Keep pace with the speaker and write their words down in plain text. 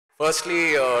Firstly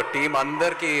team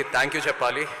అందరికీ thank you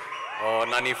చెప్పాలి.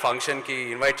 నన్ను ఈ ఫంక్షన్కి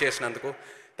ఇన్వైట్ చేసినందుకు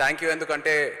థ్యాంక్ యూ.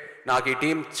 ఎందుకంటే నాకు ఈ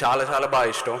టీం చాలా చాలా బాగా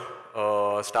ఇష్టం.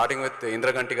 స్టార్టింగ్ విత్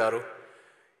ఇంద్రగంటి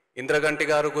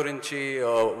గారు గురించి,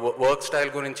 వర్క్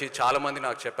స్టైల్ గురించి చాలామంది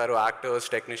నాకు చెప్పారు. యాక్టర్స్,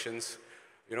 టెక్నీషియన్స్,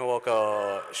 యూనో ఒక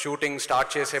షూటింగ్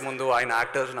స్టార్ట్ చేసే ముందు ఆయన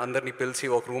యాక్టర్స్ అందరినీ పిలిచి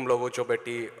ఒక రూమ్లో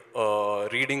కూర్చోబెట్టి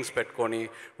రీడింగ్స్ పెట్టుకొని,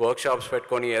 వర్క్షాప్స్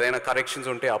పెట్టుకొని, ఏదైనా కరెక్షన్స్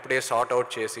ఉంటే అప్పుడే సార్ట్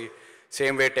అవుట్ చేసి,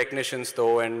 సేమ్ వే టెక్నీషియన్స్తో,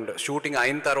 అండ్ షూటింగ్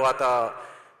అయిన తర్వాత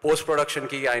పోస్ట్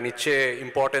ప్రొడక్షన్కి ఆయన ఇచ్చే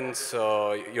importance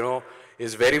you know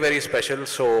is very very special.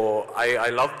 So I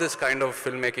love this kind of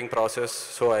filmmaking process,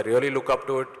 so I really look up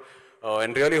to it,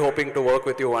 and really hoping to work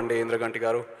with you one day, Indraganti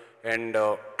garu. And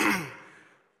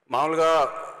మామూలుగా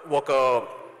ఒక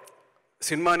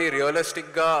సినిమాని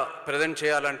రియలిస్టిక్గా present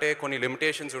చేయాలంటే కొన్ని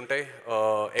limitations ఉంటాయి,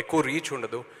 ఎక్కువ reach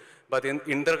ఉండదు. But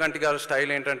Indraganti గారి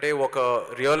స్టైల్ ఏంటంటే ఒక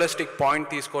రియలిస్టిక్ పాయింట్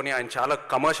తీసుకొని ఆయన చాలా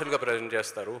కమర్షియల్గా ప్రజెంట్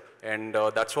చేస్తారు. అండ్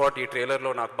దట్స్ వాట్ ఈ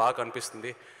ట్రైలర్లో నాకు బాగా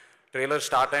కనిపిస్తుంది. ట్రైలర్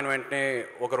స్టార్ట్ అయిన వెంటనే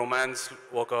ఒక రొమాన్స్,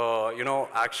 ఒక యునో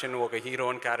యాక్షన్, ఒక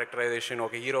హీరోయిన్ క్యారెక్టరైజేషన్,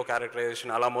 ఒక హీరో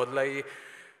క్యారెక్టరైజేషన్ అలా మొదలయ్యి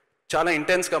చాలా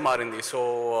ఇంటెన్స్గా మారింది. So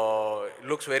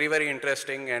looks very very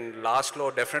interesting. And లాస్ట్లో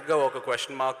డెఫినెట్గా ఒక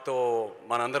క్వశ్చన్ మార్క్తో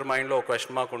మనందరి మైండ్లో ఒక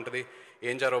క్వశ్చన్ మార్క్ ఉంటుంది,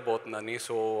 ఏం జరగబోతుందని.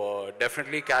 So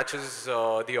definitely catches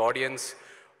the audience.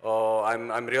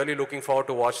 I'm really looking forward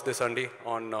to watch this Andy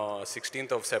on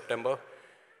 16th of September.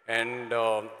 And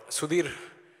Sudhir,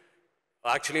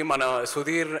 actually మన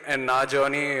సుధీర్ అండ్ నా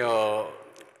జర్నీ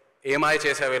ఏమాయ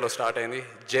చేసేవేలో స్టార్ట్ అయింది.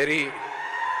 జెరీ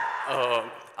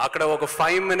అక్కడ ఒక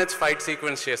 5 minutes ఫైట్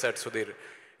సీక్వెన్స్ చేశాడు Sudheer.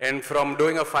 And from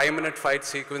doing a 5-minute fight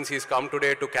sequence he's come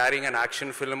today to carrying an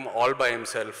action film all by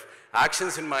himself.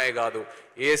 Action సినిమాయే కాదు,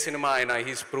 ఏ cinema అయినా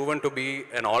he's proven to be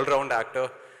an all round actor.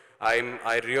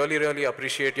 I really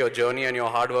appreciate your journey and your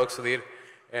hard work, Sudhir.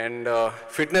 And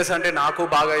fitness అంటే నాకు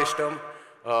బాగా ఇష్టం.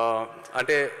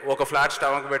 అంటే ఒక flat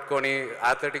stomach పెట్టుకొని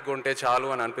అథ్లెటిక్గా ఉంటే చాలు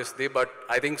అని అనిపిస్తుంది. But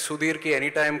I think సుధీర్కి any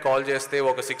time call చేస్తే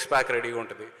ఒక 6-pack రెడీగా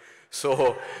ఉంటుంది. So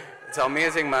it's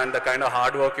amazing man, the kind of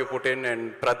hard work you put in, and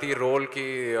ప్రతి రోల్కి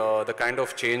the kind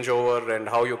of change over and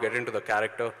how you get in to the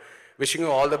character. Wishing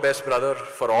you all the best brother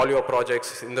for all your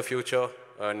projects in the future,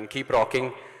 and keep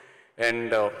rocking.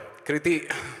 And కృతి,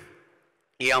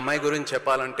 ఈ అమ్మాయి గురించి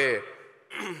చెప్పాలంటే,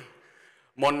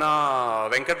 మొన్న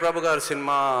వెంకట్ ప్రభు గారి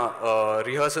cinema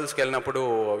రిహర్సల్స్కి వెళ్ళినప్పుడు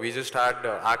we just had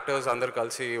actors అందరు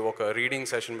కలిసి ఒక రీడింగ్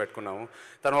సెషన్ పెట్టుకున్నాము.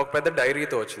 తను ఒక పెద్ద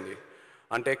డైరీతో వచ్చింది.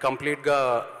 అంటే కంప్లీట్గా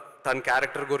తన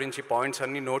క్యారెక్టర్ గురించి పాయింట్స్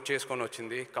అన్నీ నోట్ చేసుకొని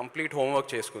వచ్చింది. కంప్లీట్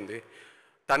హోంవర్క్ చేసుకుంది.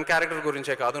 తన క్యారెక్టర్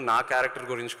గురించే కాదు, నా క్యారెక్టర్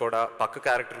గురించి కూడా, పక్క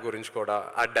క్యారెక్టర్ గురించి కూడా,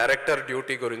 ఆ డైరెక్టర్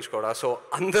డ్యూటీ గురించి కూడా. సో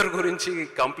అందరి గురించి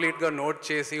కంప్లీట్గా నోట్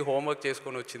చేసి హోంవర్క్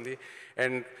చేసుకొని వచ్చింది.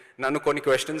 అండ్ నన్ను కొన్ని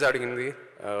క్వశ్చన్స్ అడిగింది.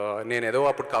 నేను ఏదో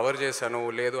అప్పుడు కవర్ చేశాను,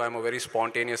 లేదు I'm a very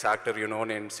spontaneous actor, you know,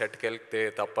 నేను సెట్కి వెళ్తే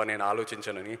తప్ప నేను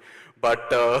ఆలోచించనని.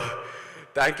 But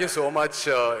thank you so much.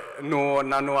 నువ్వు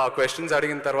నన్ను ఆ క్వశ్చన్స్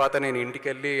అడిగిన తర్వాత నేను ఇంటికి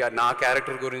వెళ్ళి నా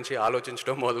క్యారెక్టర్ గురించి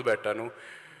ఆలోచించడం మొదలుపెట్టాను.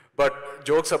 But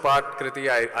jokes apart, Kriti,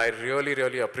 I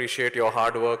really appreciate your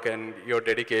hard work and your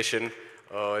dedication.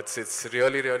 It's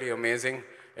really amazing.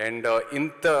 And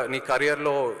inta nee career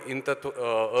lo inta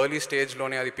early stage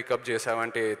lone adi pick up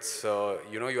chesavante, it's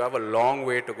you know, you have a long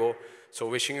way to go. So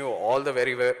wishing you all the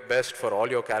very best for all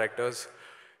your characters.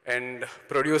 And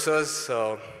producers,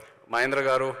 Mahendra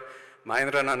garu,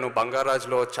 Mahendra nannu Bangaraj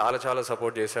lo చాలా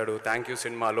support చేశాడు. Thank you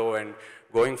సినిమాలో. And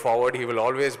going forward he will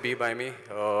always be by me.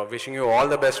 Wishing you all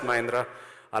the best, Mahendra.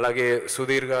 అలాగే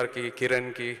సుధీర్ గారికి,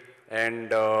 కిరణ్కి,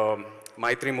 and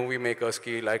Mythri movie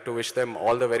మేకర్స్కి like to wish them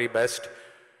all the very best.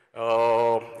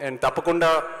 And తప్పకుండా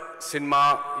cinema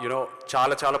you know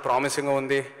చాలా ప్రామిసింగ్గా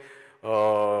ఉంది.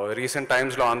 Recent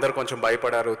టైమ్స్లో అందరు కొంచెం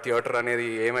భయపడారు, theatre అనేది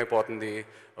ఏమైపోతుంది,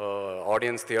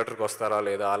 ఆడియన్స్ థియేటర్కి వస్తారా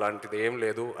లేదా, అలాంటిది ఏం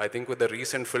లేదు. I think with the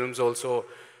recent films also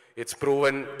it's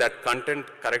proven that content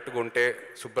కరెక్ట్గా ఉంటే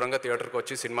శుభ్రంగా థియేటర్కి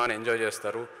వచ్చి సినిమాని ఎంజాయ్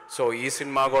చేస్తారు. సో ఈ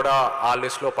సినిమా కూడా ఆ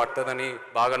లిస్ట్లో పడుతుందని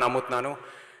బాగా నమ్ముతున్నాను.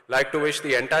 Like to wish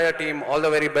the entire team all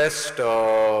the very best.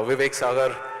 Vivek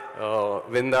Sagar,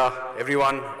 Vinda,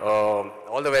 everyone,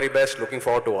 all the very best. Looking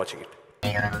forward to watching it.